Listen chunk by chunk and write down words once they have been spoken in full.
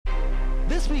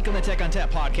week on the Tech on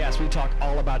Tap podcast, we talk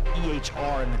all about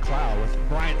EHR in the cloud with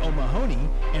Brian O'Mahony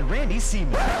and Randy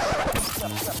Siemens.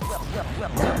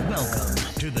 Welcome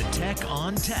to the Tech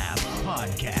on Tap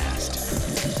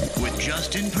podcast with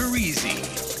Justin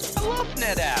Parisi. I love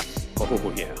NetApp.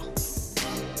 Oh, yeah.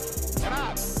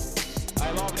 NetApp.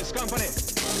 I love this company.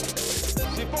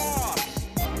 Support.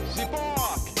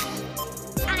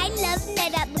 I love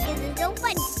NetApp because it's so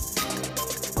fun.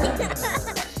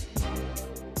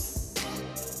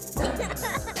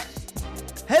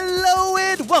 Hello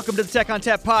and welcome to the Tech on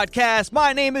Tap podcast.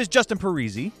 My name is Justin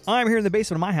Parisi. I'm here in the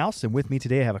basement of my house, and with me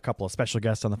today I have a couple of special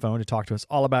guests on the phone to talk to us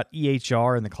all about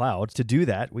EHR in the cloud. To do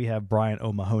that, we have Brian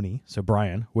O'Mahony. So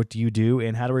Brian, what do you do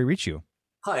and how do we reach you?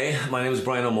 Hi, my name is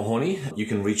Brian O'Mahony. You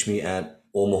can reach me at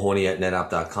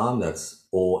omahony@netapp.com. That's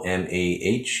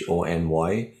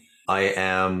OMAHONY. I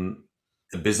am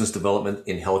a business development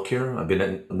in healthcare. I've been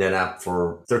at NetApp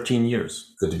for 13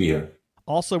 years. Good to be here.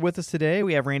 Also with us today,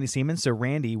 we have Randy Siemens. So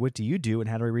Randy, what do you do and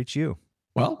how do we reach you?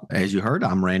 Well, as you heard,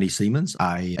 I'm Randy Siemens.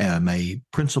 I am a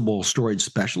principal storage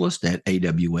specialist at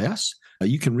AWS.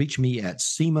 You can reach me at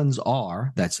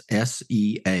SiemensR, that's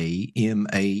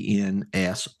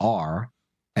SeaMansR,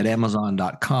 at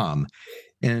Amazon.com.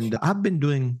 And I've been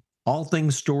doing all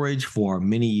things storage for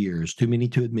many years, too many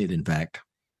to admit, in fact.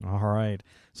 All right.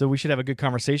 So we should have a good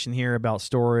conversation here about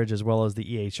storage as well as the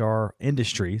EHR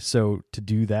industry. So to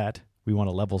do that, we want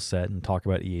to level set and talk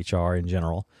about EHR in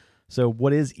general. So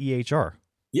what is EHR?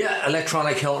 Yeah,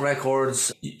 electronic health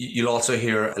records. You'll also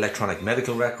hear electronic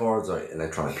medical records or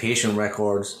electronic patient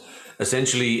records.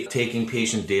 Essentially taking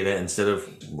patient data, instead of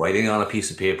writing on a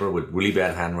piece of paper with really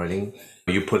bad handwriting,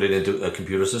 you put it into a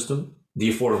computer system.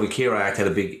 The Affordable Care Act had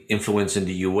a big influence in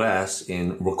the US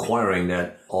in requiring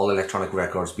that all electronic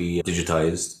records be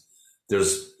digitized.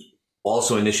 There's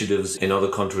also initiatives in other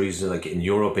countries, like in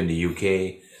Europe and the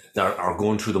UK, that are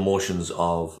going through the motions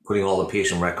of putting all the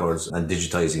patient records and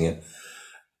digitizing it.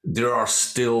 There are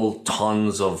still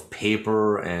tons of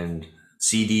paper and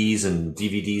CDs and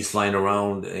DVDs flying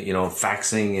around,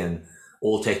 faxing and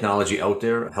old technology out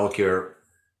there. Healthcare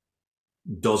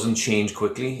doesn't change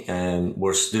quickly, and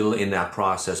we're still in that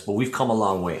process, but we've come a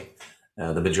long way.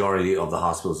 The majority of the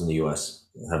hospitals in the US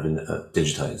have been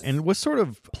digitized. And what sort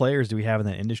of players do we have in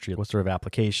that industry? What sort of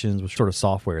applications, what sort of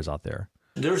software is out there?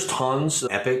 There's tons.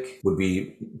 Epic would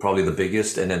be probably the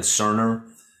biggest, and then Cerner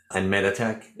and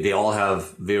Meditech. They all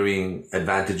have varying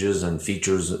advantages and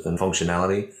features and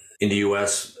functionality. In the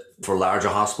US, for larger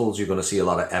hospitals, you're going to see a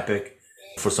lot of Epic.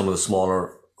 For some of the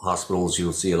smaller hospitals,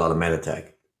 you'll see a lot of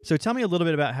Meditech. So tell me a little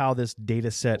bit about how this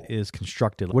data set is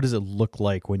constructed. What does it look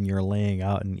like when you're laying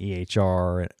out an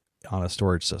EHR on a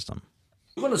storage system?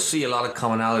 You're going to see a lot of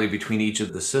commonality between each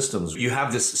of the systems. You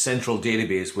have this central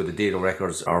database where the data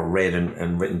records are read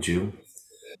and written to.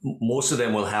 Most of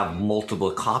them will have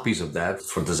multiple copies of that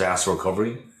for disaster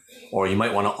recovery, or you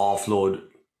might want to offload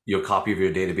your copy of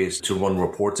your database to run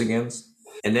reports against.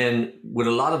 And then with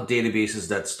a lot of databases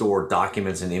that store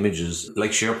documents and images,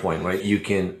 like SharePoint, right, you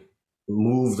can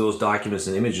move those documents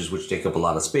and images, which take up a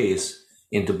lot of space,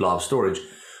 into blob storage.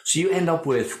 So you end up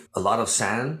with a lot of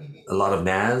SAN, a lot of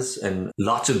NAS, and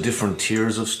lots of different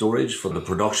tiers of storage for the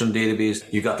production database.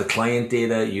 You got the client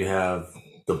data, you have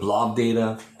the blob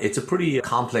data. It's a pretty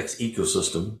complex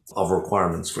ecosystem of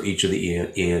requirements for each of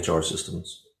the EHR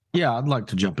systems. Yeah, I'd like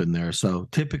to jump in there. So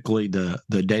typically the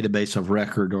database of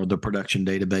record or the production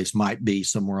database might be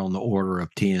somewhere on the order of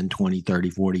 10, 20,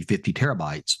 30, 40, 50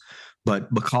 terabytes.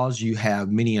 But because you have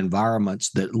many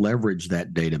environments that leverage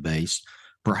that database,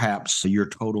 perhaps your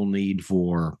total need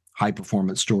for high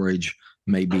performance storage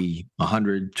may be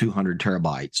 100, 200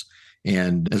 terabytes.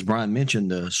 And as Brian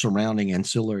mentioned, the surrounding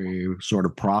ancillary sort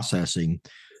of processing,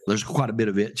 there's quite a bit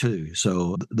of it too.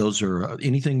 So those are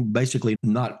anything basically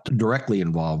not directly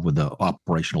involved with the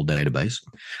operational database.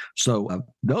 So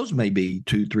those may be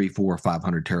 2, 3, 4,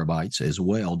 500 terabytes as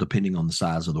well, depending on the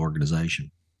size of the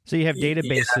organization. So you have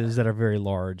databases that are very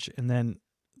large, and then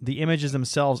the images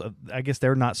themselves, I guess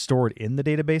they're not stored in the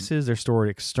databases. They're stored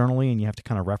externally, and you have to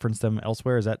kind of reference them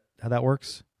elsewhere. Is that how that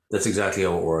works? That's exactly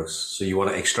how it works. So you want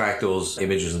to extract those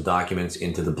images and documents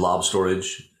into the blob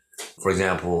storage. For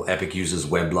example, Epic uses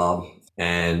WebBlob,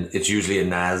 and it's usually a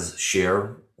NAS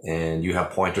share, and you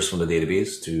have pointers from the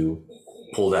database to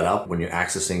pull that up. When you're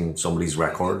accessing somebody's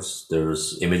records,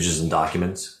 there's images and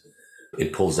documents.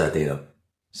 It pulls that data.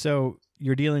 So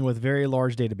you're dealing with very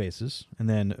large databases and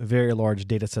then very large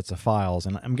data sets of files.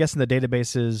 And I'm guessing the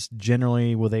databases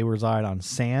generally, will they reside on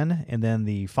SAN and then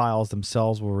the files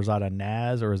themselves will reside on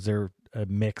NAS, or is there a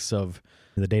mix of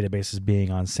the databases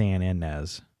being on SAN and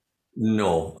NAS?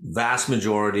 No, vast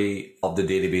majority of the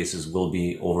databases will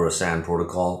be over a SAN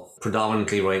protocol.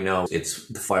 Predominantly right now, it's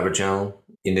the fiber channel.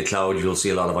 In the cloud, you'll see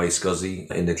a lot of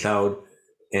iSCSI in the cloud.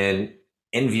 And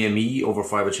NVMe over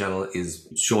fiber channel is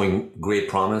showing great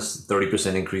promise,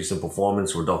 30% increase in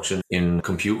performance, reduction in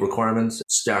compute requirements,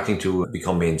 starting to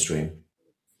become mainstream.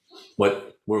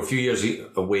 But we're a few years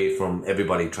away from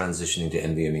everybody transitioning to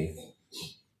NVMe.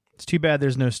 It's too bad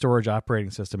there's no storage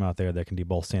operating system out there that can do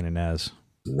both SAN and NAS.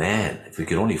 Man, if we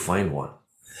could only find one.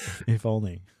 If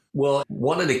only. Well,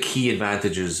 one of the key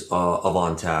advantages of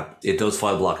ONTAP, it does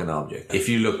file block and object. If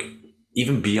you look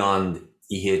even beyond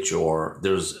EHR,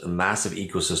 there's a massive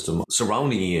ecosystem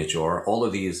surrounding EHR, all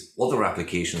of these other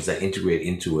applications that integrate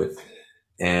into it.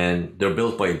 And they're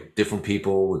built by different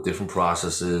people with different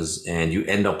processes, and you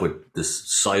end up with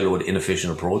this siloed,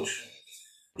 inefficient approach.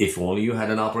 If only you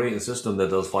had an operating system that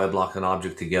does file block and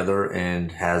object together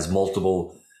and has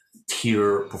multiple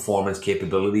tier performance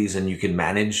capabilities, and you can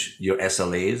manage your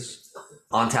SLAs.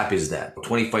 ONTAP is that.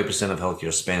 25% of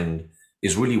healthcare spend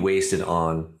is really wasted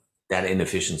on that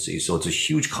inefficiency. So it's a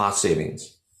huge cost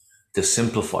savings to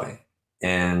simplify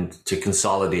and to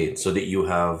consolidate so that you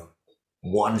have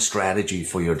one strategy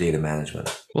for your data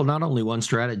management. Well, not only one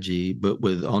strategy, but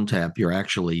with ONTAP, you're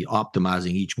actually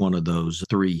optimizing each one of those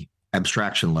three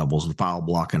abstraction levels, the file,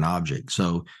 block, and object.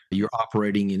 So you're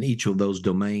operating in each of those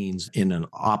domains in an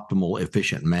optimal,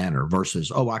 efficient manner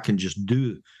versus, I can just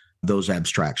do those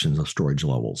abstractions of storage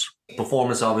levels.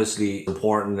 Performance obviously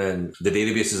important, and the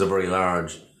databases are very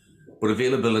large, but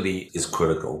availability is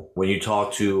critical. When you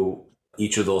talk to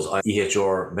each of those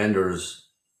EHR vendors,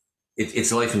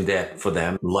 it's life and death for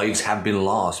them. Lives have been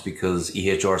lost because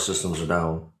EHR systems are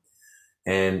down.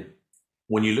 And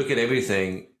when you look at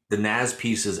everything, the NAS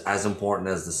piece is as important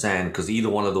as the SAN, because either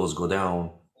one of those go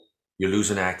down, you're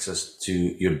losing access to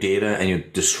your data and you're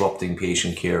disrupting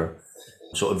patient care.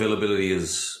 So availability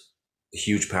is a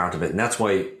huge part of it. And that's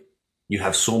why you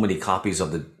have so many copies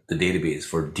of the database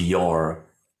for DR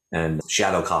and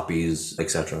shadow copies,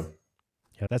 etc.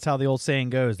 Yeah, that's how the old saying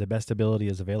goes, the best ability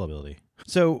is availability.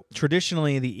 So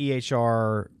traditionally, the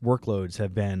EHR workloads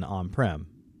have been on-prem,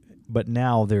 but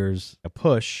now there's a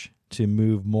push to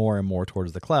move more and more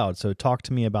towards the cloud. So talk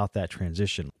to me about that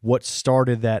transition. What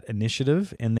started that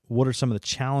initiative, and what are some of the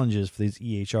challenges for these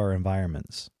EHR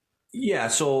environments? Yeah,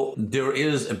 so there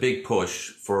is a big push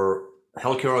for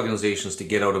healthcare organizations to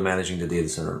get out of managing the data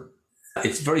center.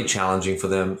 It's very challenging for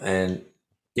them, and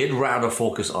they'd rather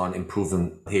focus on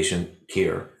improving patient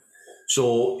care.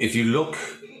 So if you look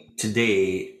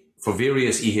today, for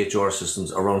various EHR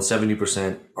systems, around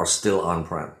 70% are still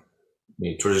on-prem,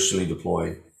 traditionally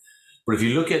deployed. But if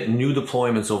you look at new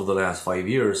deployments over the last 5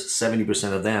 years,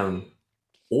 70% of them,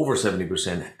 over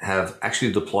 70%, have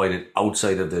actually deployed it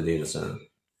outside of their data center,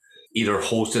 either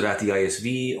hosted at the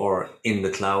ISV or in the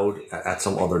cloud at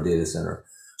some other data center.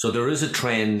 So there is a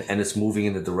trend, and it's moving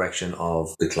in the direction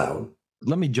of the cloud.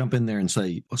 Let me jump in there and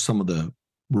say some of the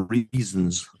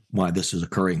reasons why this is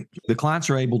occurring. The clients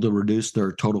are able to reduce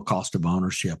their total cost of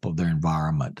ownership of their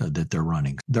environment that they're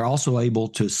running. They're also able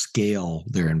to scale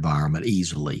their environment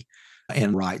easily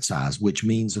and right size, which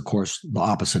means, of course, the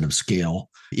opposite of scale.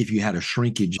 If you had a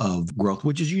shrinkage of growth,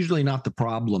 which is usually not the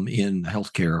problem in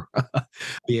healthcare,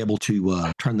 be able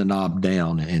to turn the knob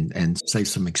down and save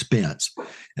some expense.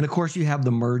 And of course, you have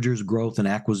the mergers, growth, and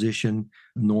acquisition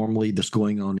normally that's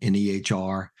going on in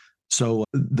EHR. So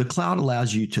the cloud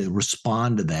allows you to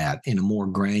respond to that in a more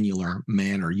granular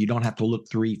manner. You don't have to look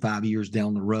 3-5 years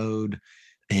down the road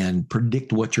and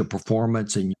predict what your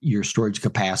performance and your storage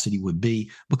capacity would be,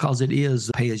 because it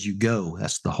is pay as you go.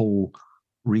 That's the whole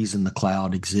reason the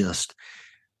cloud exists.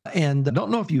 And I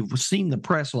don't know if you've seen the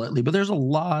press lately, but there's a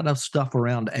lot of stuff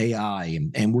around AI,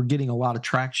 and we're getting a lot of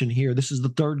traction here. This is the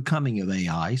third coming of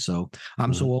AI. So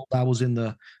I'm so old, I was in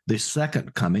the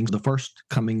second coming. The first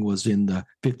coming was in the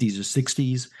 50s or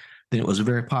 60s. Then it was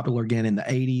very popular again in the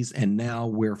 80s. And now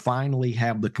we're finally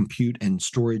have the compute and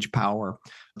storage power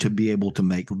to be able to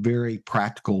make very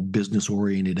practical,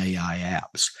 business-oriented AI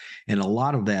apps. And a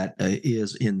lot of that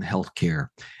is in healthcare.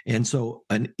 And so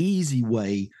an easy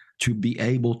way to be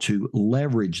able to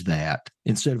leverage that,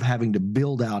 instead of having to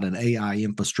build out an AI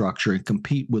infrastructure and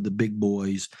compete with the big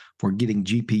boys for getting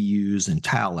GPUs and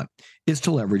talent, is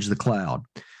to leverage the cloud.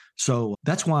 So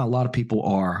that's why a lot of people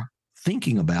are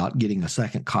thinking about getting a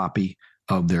second copy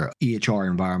of their EHR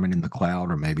environment in the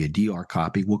cloud, or maybe a DR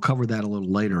copy. We'll cover that a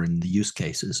little later in the use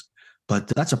cases, but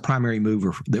that's a primary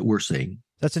mover that we're seeing.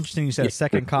 That's interesting. You said a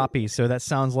second copy. So that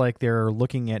sounds like they're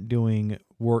looking at doing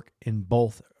work in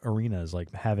both arenas,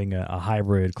 like having a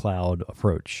hybrid cloud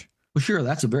approach. Well, sure.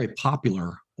 That's a very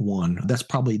popular one. That's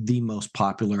probably the most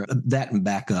popular. That and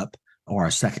backup or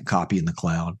a second copy in the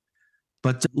cloud.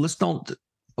 But let's don't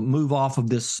move off of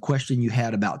this question you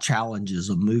had about challenges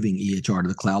of moving EHR to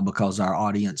the cloud, because our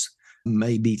audience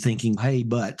may be thinking, hey,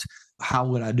 but how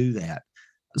would I do that?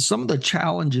 Some of the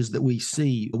challenges that we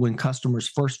see when customers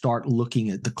first start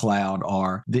looking at the cloud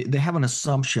are they have an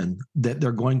assumption that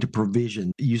they're going to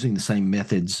provision using the same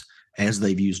methods as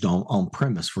they've used on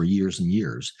premise for years and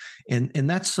years. And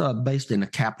that's based in a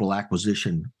capital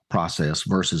acquisition process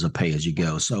versus a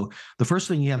pay-as-you-go. So the first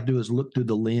thing you have to do is look through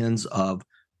the lens of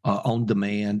on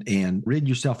demand and rid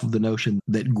yourself of the notion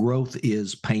that growth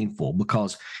is painful,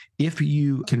 because if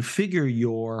you configure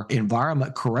your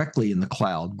environment correctly in the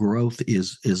cloud, growth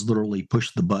is literally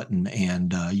push the button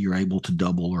and you're able to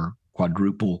double or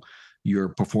quadruple your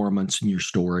performance and your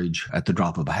storage at the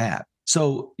drop of a hat.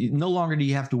 So no longer do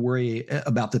you have to worry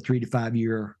about the 3 to 5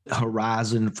 year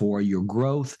horizon for your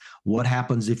growth. What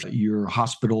happens if your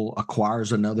hospital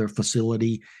acquires another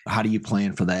facility? How do you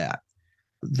plan for that?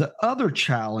 The other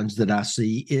challenge that I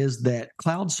see is that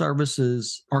cloud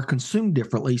services are consumed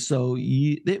differently, so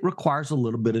it requires a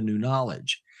little bit of new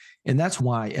knowledge. And that's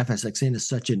why FSxN is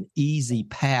such an easy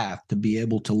path to be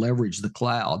able to leverage the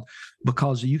cloud,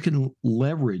 because you can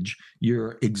leverage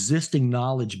your existing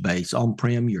knowledge base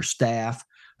on-prem, your staff.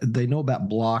 They know about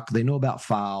block, they know about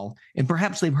file, and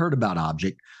perhaps they've heard about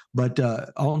object, but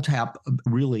ONTAP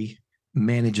really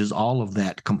manages all of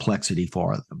that complexity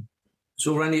for them.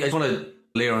 So, Randy, I just want to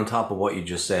layer on top of what you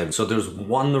just said. So there's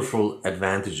wonderful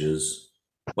advantages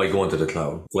by going to the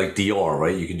cloud, like DR,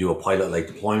 right? You can do a pilot-like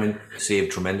deployment, save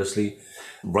tremendously,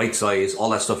 right size, all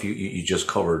that stuff you just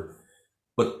covered.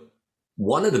 But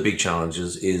one of the big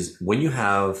challenges is when you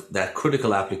have that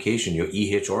critical application, your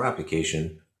EHR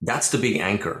application, that's the big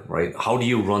anchor, right? How do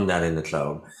you run that in the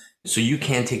cloud? So you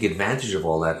can't take advantage of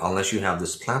all that unless you have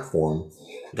this platform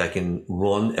that can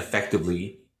run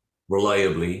effectively,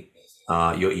 reliably,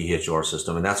 your EHR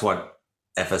system. And that's what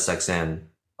FSxN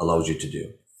allows you to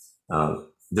do.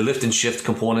 The lift and shift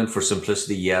component for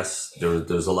simplicity, yes,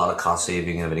 there's a lot of cost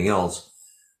saving and everything else,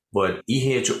 but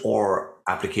EHR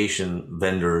application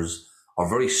vendors are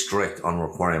very strict on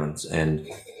requirements, and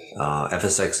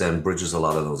FSxN bridges a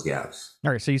lot of those gaps.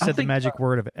 All right, so you said the magic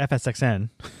word of FSxN.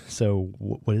 So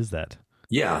what is that?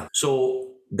 Yeah, so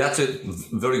that's a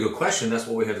very good question. That's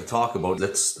what we had to talk about.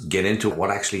 Let's get into what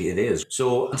actually it is.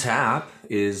 So ONTAP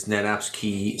is NetApp's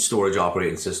key storage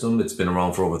operating system. It's been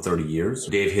around for over 30 years.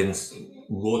 Dave Hintz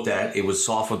wrote that. It was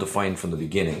software defined from the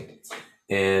beginning.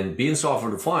 And being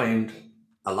software defined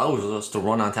allows us to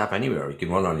run ONTAP anywhere. You can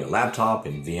run on your laptop,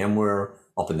 in VMware,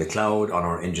 up in the cloud, on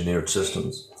our engineered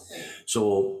systems.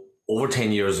 So over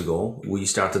 10 years ago, we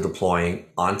started deploying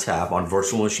ONTAP on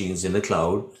virtual machines in the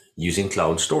cloud using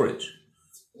cloud storage.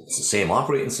 It's the same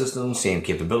operating system, same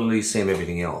capabilities, same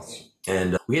everything else.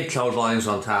 And we had cloud volumes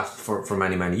on tap for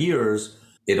many, many years.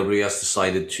 AWS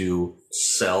decided to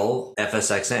sell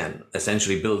FSxN,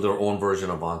 essentially build their own version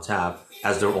of ONTAP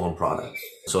as their own product.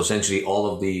 So essentially all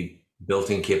of the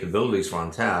built-in capabilities for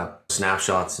ONTAP,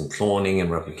 snapshots and cloning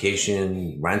and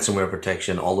replication, ransomware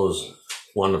protection, all those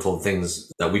wonderful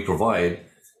things that we provide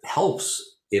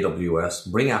helps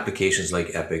AWS bring applications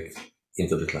like Epic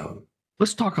into the cloud.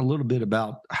 Let's talk a little bit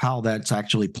about how that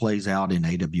actually plays out in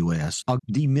AWS. I'll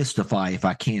demystify, if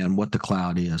I can, what the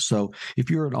cloud is. So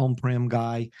if you're an on-prem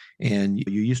guy and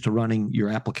you're used to running your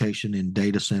application in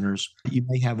data centers, you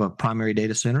may have a primary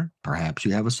data center. Perhaps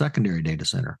you have a secondary data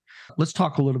center. Let's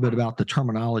talk a little bit about the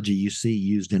terminology you see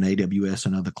used in AWS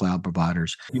and other cloud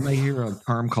providers. You may hear a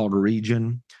term called a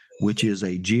region, which is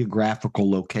a geographical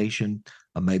location.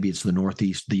 Maybe it's the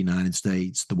Northeast of the United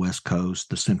States, the West Coast,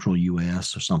 the Central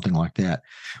U.S., or something like that,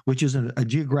 which is a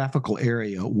geographical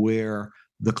area where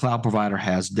the cloud provider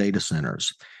has data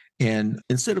centers. And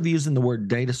instead of using the word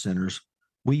data centers,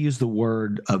 we use the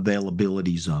word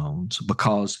availability zones,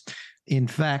 because, in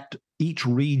fact, each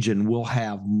region will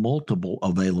have multiple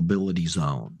availability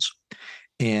zones.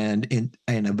 And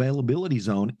an availability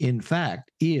zone, in fact,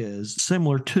 is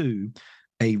similar to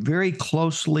a very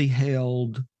closely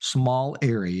held small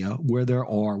area where there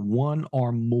are one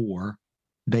or more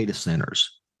data centers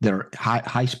that are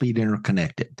high-speed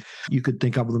interconnected. You could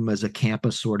think of them as a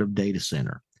campus sort of data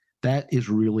center. That is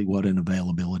really what an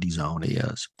availability zone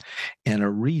is. And a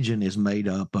region is made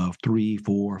up of 3,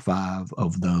 4, 5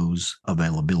 of those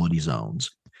availability zones.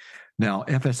 Now,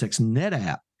 FSx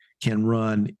NetApp can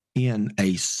run in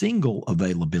a single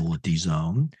availability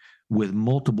zone with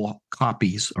multiple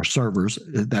copies or servers.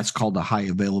 That's called the high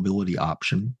availability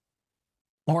option.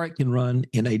 or it can run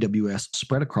in AWS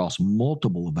spread across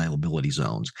multiple availability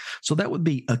zones. So that would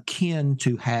be akin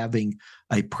to having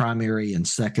a primary and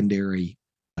secondary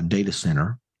data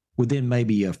center within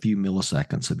maybe a few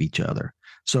milliseconds of each other.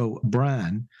 So,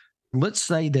 Brian, let's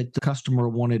say that the customer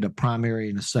wanted a primary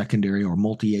and a secondary or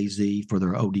multi-AZ for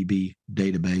their ODB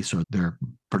database or their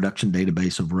production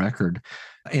database of record,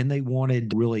 and they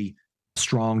wanted really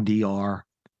strong DR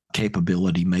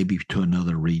capability maybe to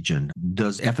another region.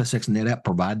 Does FSx NetApp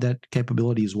provide that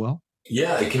capability as well?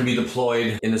 Yeah, it can be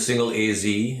deployed in a single AZ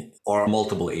or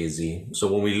multiple AZ.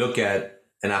 So when we look at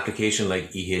an application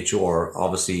like EHR,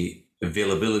 obviously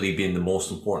availability being the most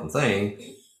important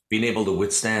thing, being able to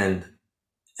withstand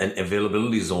an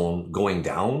availability zone going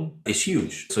down is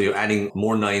huge. So you're adding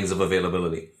more nines of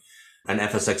availability. And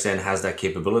FSxN has that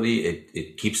capability.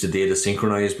 It keeps the data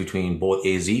synchronized between both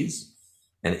AZs.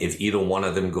 And if either one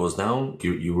of them goes down,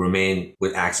 you remain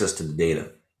with access to the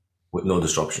data with no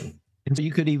disruption. And so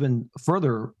you could even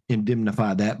further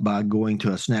indemnify that by going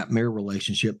to a snap mirror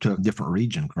relationship to a different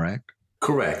region, correct?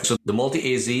 Correct. So the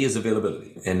multi-AZ is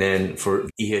availability. And then for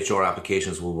EHR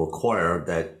applications will require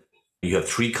that you have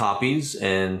 3 copies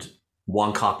and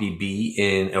 1 copy be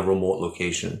in a remote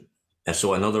location. And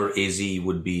so another AZ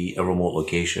would be a remote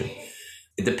location.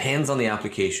 It depends on the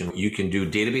application. You can do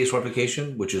database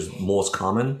replication, which is most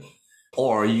common,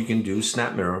 or you can do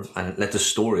SnapMirror and let the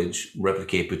storage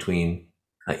replicate between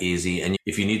AZ. And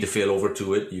if you need to fail over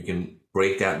to it, you can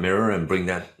break that mirror and bring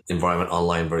that environment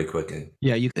online very quickly.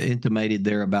 Yeah, you intimated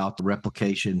there about the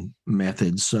replication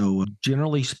methods. So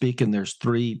generally speaking, there's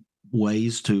 3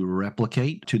 ways to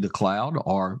replicate to the cloud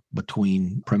or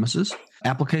between premises.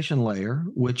 Application layer,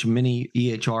 which many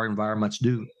EHR environments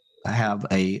do have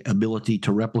a ability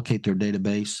to replicate their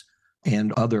database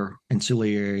and other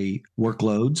ancillary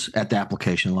workloads at the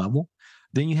application level.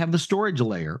 Then you have the storage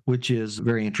layer, which is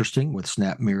very interesting with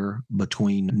SnapMirror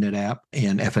between NetApp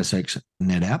and FSx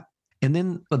NetApp. And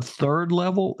then the third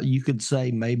level, you could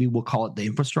say maybe we'll call it the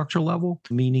infrastructure level,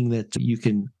 meaning that you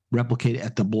can replicate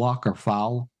at the block or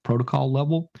file protocol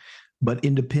level, but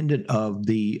independent of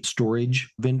the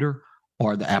storage vendor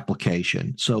or the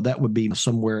application. So that would be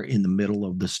somewhere in the middle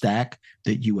of the stack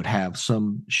that you would have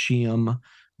some shim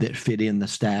that fit in the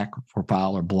stack for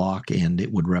file or block, and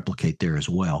it would replicate there as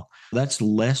well. That's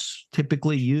less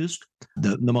typically used.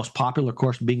 The most popular, of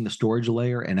course, being the storage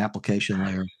layer and application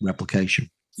layer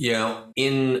replication. Yeah,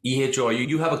 in EHR,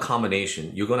 you have a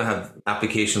combination. You're going to have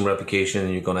application replication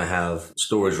and you're going to have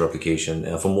storage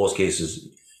replication. For most cases,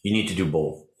 you need to do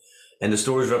both. And the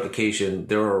storage replication,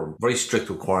 there are very strict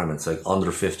requirements, like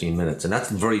under 15 minutes. And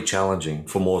that's very challenging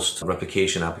for most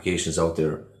replication applications out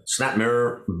there.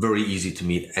 SnapMirror, very easy to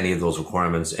meet any of those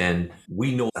requirements. And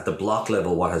we know at the block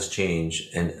level what has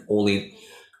changed, and only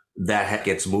that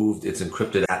gets moved. It's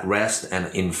encrypted at rest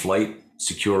and in flight,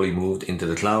 securely moved into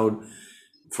the cloud.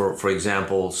 For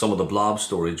example, some of the blob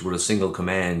storage with a single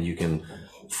command, you can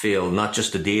fail not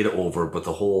just the data over, but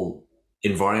the whole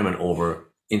environment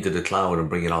over into the cloud and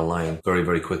bring it online very,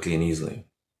 very quickly and easily.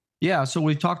 Yeah, so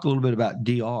we've talked a little bit about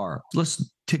DR. Let's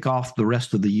tick off the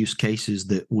rest of the use cases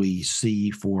that we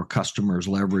see for customers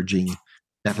leveraging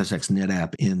FSx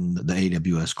NetApp in the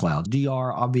AWS cloud.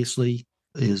 DR obviously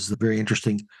is very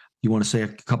interesting. You want to say a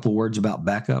couple of words about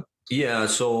backup? Yeah,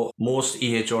 so most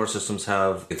EHR systems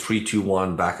have a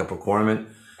 3-2-1 backup requirement.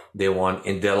 They want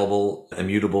indelible,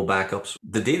 immutable backups.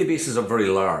 The databases are very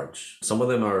large. Some of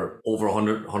them are over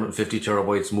 100, 150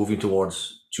 terabytes, moving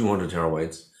towards 200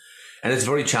 terabytes. And it's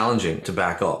very challenging to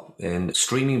back up. And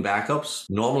streaming backups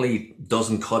normally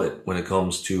doesn't cut it when it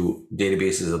comes to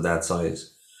databases of that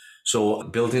size. So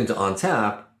built into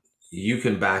ONTAP, you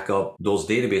can back up those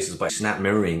databases by snap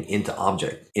mirroring into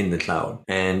object in the cloud.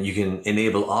 And you can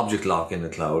enable object lock in the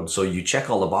cloud. So you check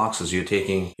all the boxes. You're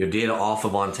taking your data off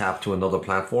of ONTAP to another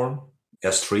platform,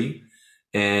 S3,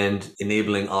 and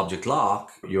enabling object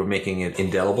lock, you're making it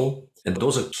indelible. And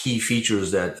those are key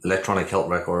features that electronic health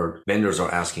record vendors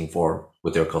are asking for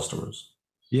with their customers.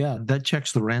 Yeah, that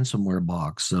checks the ransomware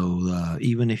box. So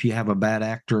even if you have a bad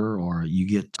actor or you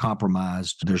get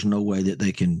compromised, there's no way that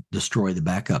they can destroy the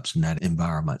backups in that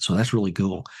environment. So that's really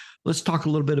cool. Let's talk a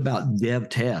little bit about dev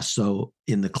tests. So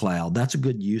in the cloud, that's a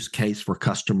good use case for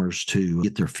customers to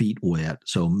get their feet wet.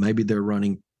 So maybe they're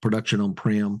running production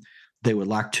on-prem. They would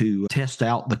like to test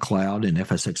out the cloud in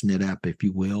FSx NetApp, if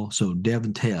you will. So dev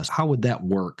and test, how would that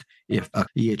work if a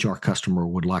EHR customer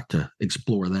would like to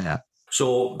explore that?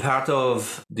 So part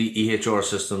of the EHR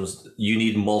systems, you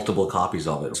need multiple copies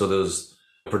of it. So there's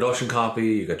a production copy,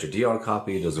 you got your DR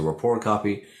copy, there's a report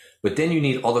copy, but then you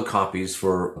need other copies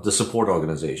for the support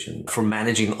organization, for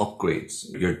managing upgrades.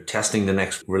 You're testing the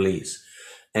next release.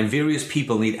 And various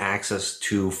people need access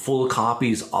to full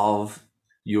copies of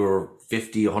your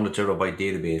 50, 100 terabyte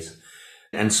database.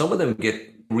 And some of them get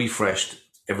refreshed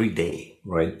every day,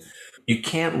 right? You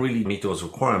can't really meet those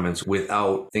requirements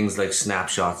without things like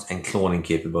snapshots and cloning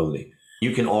capability.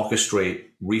 You can orchestrate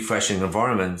refreshing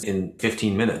environments in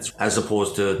 15 minutes, as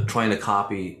opposed to trying to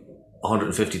copy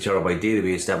 150 terabyte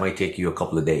database that might take you a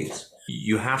couple of days.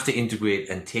 You have to integrate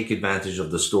and take advantage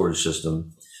of the storage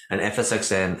system. And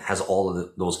FSxN has all of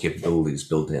those capabilities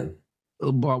built in.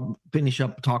 I'll finish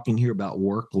up talking here about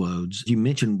workloads. You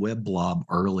mentioned WebBlob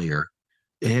earlier.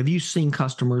 Have you seen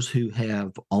customers who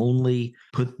have only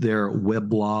put their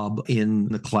WebBlob in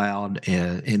the cloud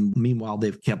and meanwhile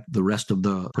they've kept the rest of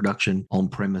the production on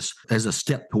premise as a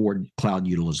step toward cloud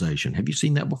utilization? Have you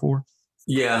seen that before?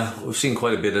 Yeah, we've seen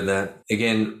quite a bit of that.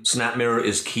 Again, SnapMirror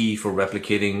is key for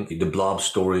replicating the blob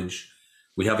storage.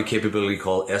 We have a capability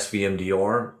called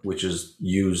SVMDR, which is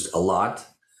used a lot.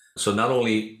 So not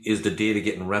only is the data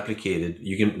getting replicated,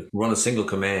 you can run a single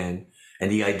command and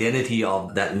the identity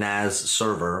of that NAS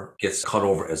server gets cut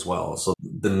over as well. So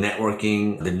the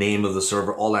networking, the name of the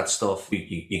server, all that stuff,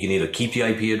 you can either keep the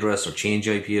IP address or change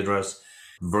the IP address.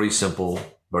 Very simple,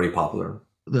 very popular.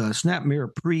 The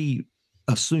SnapMirror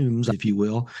assumes, if you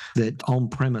will, that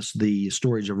on-premise the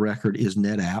storage of record is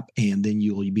NetApp, and then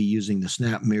you'll be using the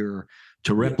SnapMirror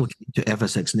to replicate to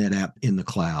FSx NetApp in the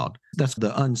cloud. That's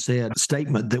the unsaid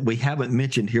statement that we haven't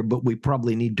mentioned here, but we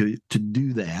probably need to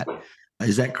do that.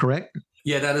 Is that correct?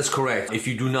 Yeah, that is correct. If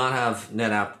you do not have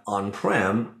NetApp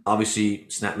on-prem, obviously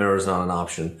SnapMirror is not an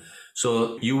option.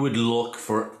 So you would look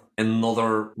for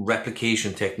another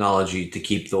replication technology to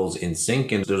keep those in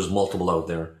sync, and there's multiple out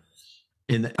there.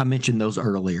 And I mentioned those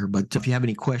earlier, but if you have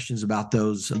any questions about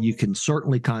those, you can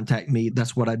certainly contact me.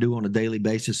 That's what I do on a daily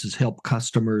basis, is help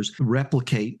customers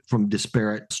replicate from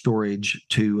disparate storage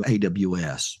to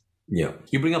AWS. Yeah.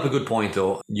 You bring up a good point,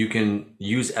 though. You can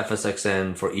use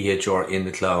FSxN for EHR in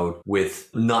the cloud with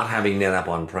not having NetApp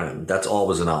on-prem. That's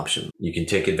always an option. You can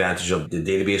take advantage of the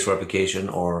database replication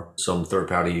or some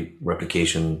third-party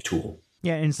replication tool.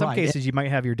 Yeah, in some cases, you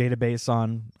might have your database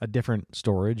on a different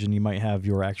storage, and you might have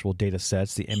your actual data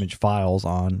sets, the image files,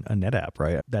 on a NetApp,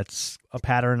 right? That's a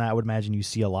pattern I would imagine you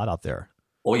see a lot out there.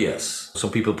 Oh, yes.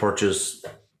 Some people purchase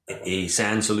a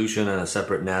SAN solution and a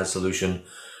separate NAS solution.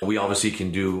 We obviously can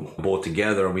do both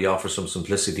together, and we offer some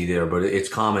simplicity there, but it's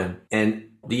common. And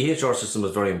the EHR system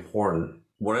is very important.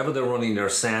 Whatever they're running their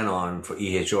SAN on for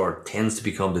EHR tends to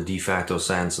become the de facto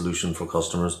SAN solution for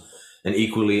customers. And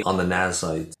equally on the NAS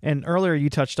side. And earlier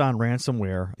you touched on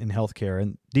ransomware in healthcare,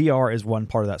 and DR is one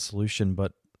part of that solution,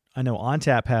 but I know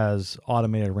ONTAP has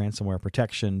automated ransomware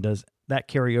protection. Does that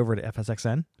carry over to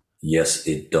FSxN? Yes,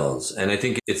 it does. And I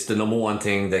think it's the number one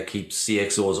thing that keeps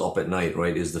CXOs up at night,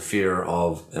 right, is the fear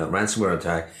of ransomware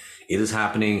attack. It is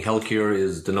happening. Healthcare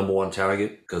is the number one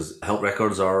target because health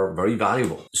records are very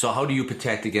valuable. So how do you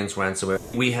protect against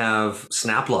ransomware? We have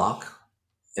SnapLock.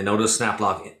 And now there's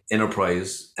SnapLock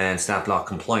Enterprise and SnapLock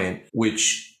Compliant,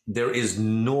 which there is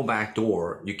no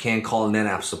backdoor. You can't call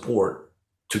NetApp support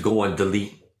to go and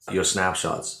delete your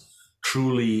snapshots.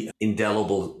 Truly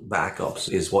indelible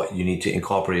backups is what you need to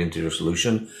incorporate into your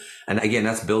solution. And again,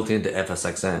 that's built into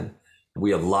FSxN.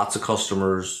 We have lots of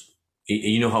customers.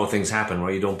 You know how things happen,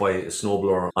 right? You don't buy a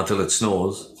snowblower until it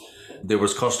snows. There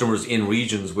was customers in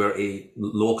regions where a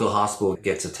local hospital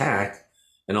gets attacked,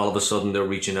 and all of a sudden they're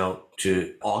reaching out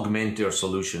to augment their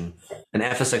solution. And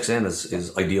FSxN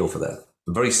is ideal for that.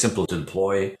 Very simple to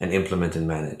deploy and implement and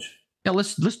manage. Yeah,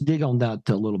 let's dig on that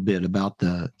a little bit about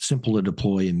the simple to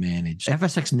deploy and manage.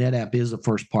 FSx NetApp is a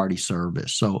first-party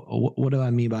service. So what do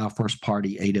I mean by a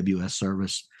first-party AWS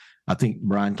service? I think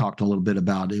Brian talked a little bit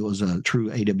about it was a true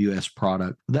AWS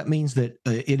product. That means that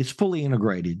it is fully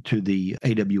integrated to the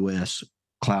AWS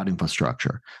cloud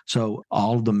infrastructure. So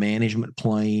all of the management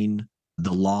plane,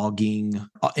 the logging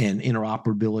and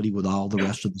interoperability with all the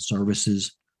rest of the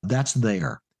services, that's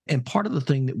there. And part of the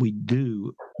thing that we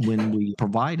do when we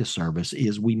provide a service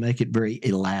is we make it very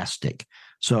elastic.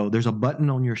 So there's a button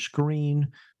on your screen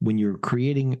when you're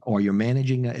creating or you're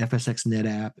managing a FSx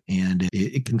NetApp, and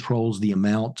it controls the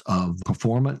amount of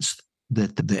performance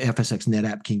that the FSx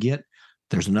NetApp can get.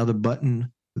 There's another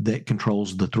button that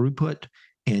controls the throughput.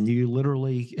 And you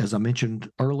literally, as I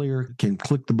mentioned earlier, can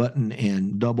click the button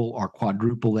and double or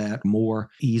quadruple that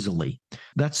more easily.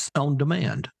 That's on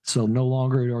demand. So no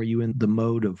longer are you in the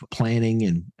mode of planning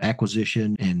and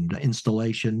acquisition and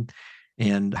installation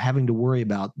and having to worry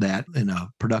about that in a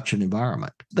production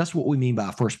environment. That's what we mean by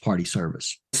a first-party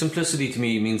service. Simplicity to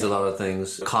me means a lot of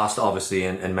things. Cost, obviously,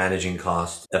 and managing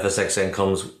cost. FSxN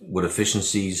comes with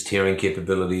efficiencies, tiering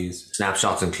capabilities,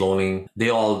 snapshots and cloning.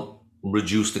 They all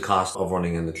reduce the cost of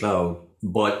running in the cloud.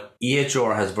 But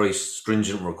EHR has very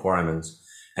stringent requirements,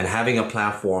 and having a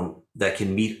platform that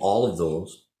can meet all of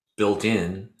those built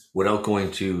in without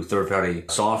going to third-party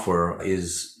software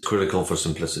is critical for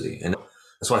simplicity. And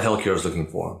that's what healthcare is looking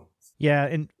for. Yeah,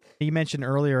 and you mentioned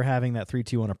earlier having that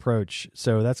 3-2-1 approach.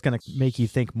 So that's going to make you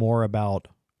think more about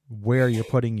where you're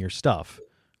putting your stuff,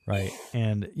 right?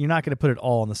 And you're not going to put it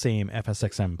all on the same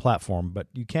FSxM platform, but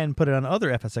you can put it on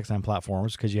other FSxM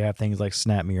platforms because you have things like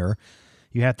SnapMirror.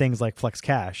 You have things like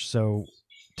FlexCache. So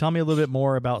tell me a little bit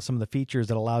more about some of the features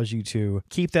that allows you to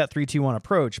keep that 3-2-1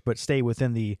 approach, but stay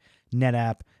within the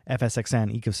NetApp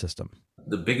FSxN ecosystem.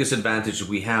 The biggest advantage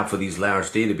we have for these large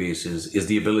databases is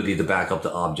the ability to back up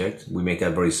the object. We make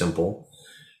that very simple.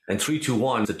 And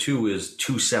 3-2-1, the 2 is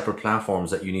 2 separate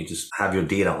platforms that you need to have your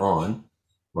data on,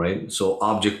 right? So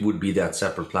object would be that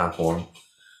separate platform.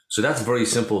 So that's very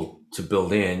simple to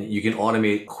build in. You can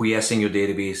automate quiescing your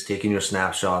database, taking your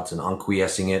snapshots and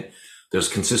unquiescing it. There's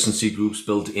consistency groups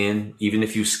built in. Even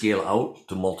if you scale out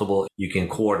to multiple, you can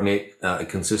coordinate a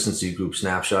consistency group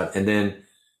snapshot. And then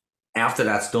after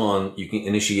that's done, you can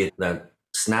initiate that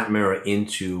SnapMirror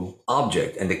into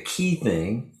object. And the key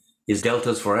thing is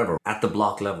deltas forever at the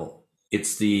block level.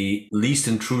 It's the least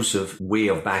intrusive way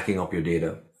of backing up your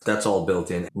data. That's all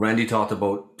built in. Randy talked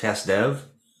about test dev.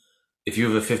 If you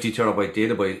have a 50 terabyte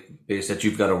database that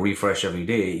you've got to refresh every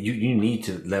day, you need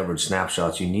to leverage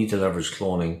snapshots. You need to leverage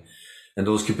cloning. And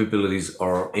those capabilities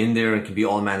are in there and can be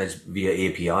all managed via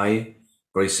API.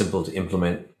 Very simple to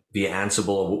implement via Ansible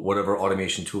or whatever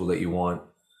automation tool that you want.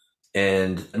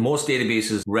 And most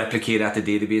databases replicate at the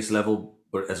database level.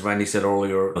 But as Randy said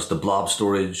earlier, it's the blob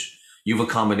storage. You have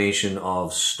a combination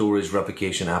of storage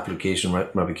replication, application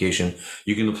replication.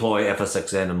 You can deploy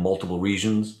FSxN in multiple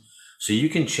regions. So you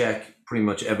can check pretty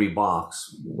much every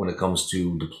box when it comes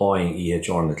to deploying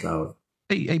EHR in the cloud.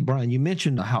 Hey, Brian, you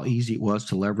mentioned how easy it was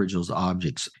to leverage those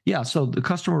objects. Yeah, so the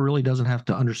customer really doesn't have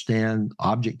to understand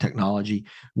object technology.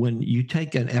 When you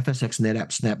take an FSx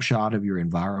NetApp snapshot of your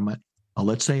environment,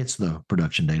 let's say it's the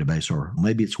production database, or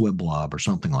maybe it's WebBlob or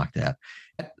something like that.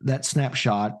 That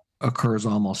snapshot occurs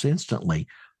almost instantly.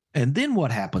 And then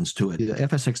what happens to it? The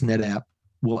FSx NetApp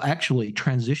will actually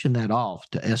transition that off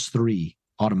to S3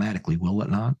 automatically, will it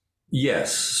not?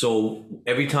 Yes. So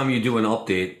every time you do an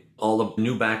update, all the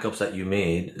new backups that you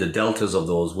made, the deltas of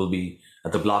those will be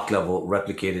at the block level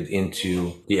replicated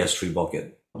into the S3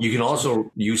 bucket. You can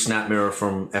also use SnapMirror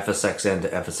from FSxN to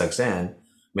FSxN.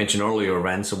 Mentioned earlier,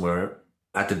 ransomware.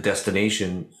 At the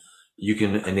destination, you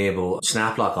can enable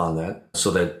SnapLock on that so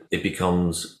that it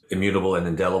becomes immutable and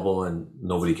indelible and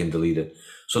nobody can delete it.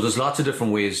 So there's lots of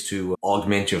different ways to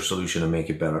augment your solution and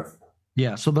make it better.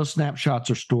 Yeah, so those snapshots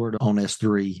are stored on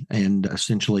S3, and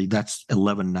essentially that's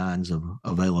 11 nines of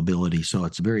availability. So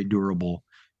it's very durable.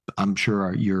 I'm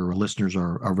sure your listeners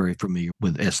are very familiar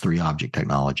with S3 object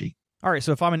technology. All right,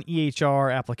 so if I'm an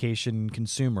EHR application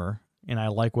consumer and I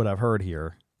like what I've heard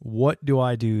here, what do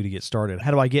I do to get started?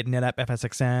 How do I get NetApp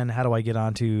FSxN? How do I get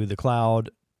onto the cloud?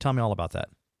 Tell me all about that.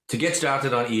 To get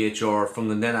started on EHR from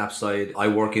the NetApp side, I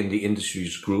work in the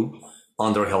industries group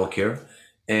under healthcare.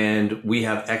 And we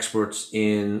have experts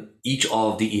in each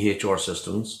of the EHR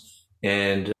systems.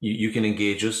 And you can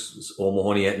engage us, it's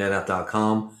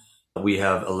omahoney@netapp.com. We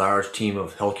have a large team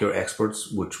of healthcare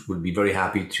experts, which would be very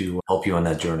happy to help you on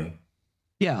that journey.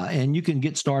 Yeah, and you can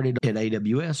get started at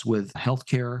AWS with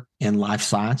healthcare and life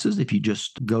sciences. If you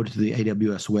just go to the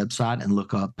AWS website and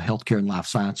look up healthcare and life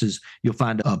sciences, you'll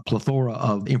find a plethora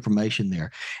of information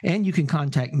there. And you can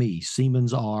contact me,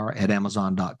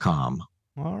 SiemensR@Amazon.com.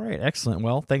 All right, excellent.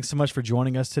 Well, thanks so much for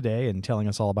joining us today and telling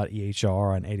us all about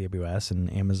EHR on AWS and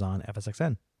Amazon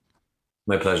FSxN.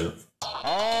 My pleasure.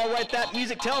 All right, that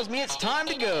music tells me it's time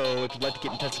to go. If you'd like to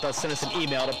get in touch with us, send us an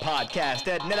email to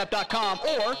podcast@netapp.com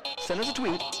or send us a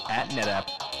tweet @netapp.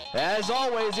 As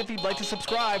always, if you'd like to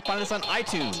subscribe, find us on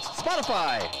iTunes,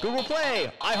 Spotify, Google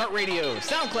Play, iHeartRadio,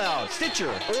 SoundCloud, Stitcher,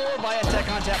 or via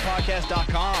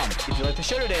TechOnTapPodcast.com. If you like the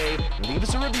show today, leave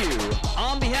us a review.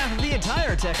 On behalf of the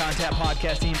entire Tech on Tap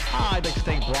podcast team, I'd like to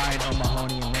thank Brian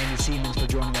O'Mahony and Randy Siemens for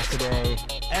joining us today.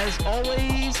 As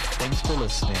always, thanks for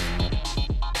listening.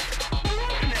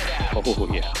 Oh,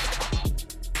 yeah.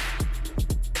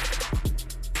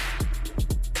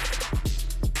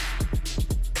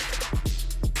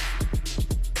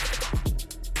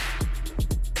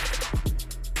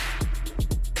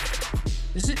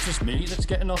 Is it just me that's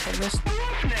getting off on this?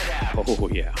 Oh,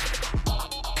 yeah.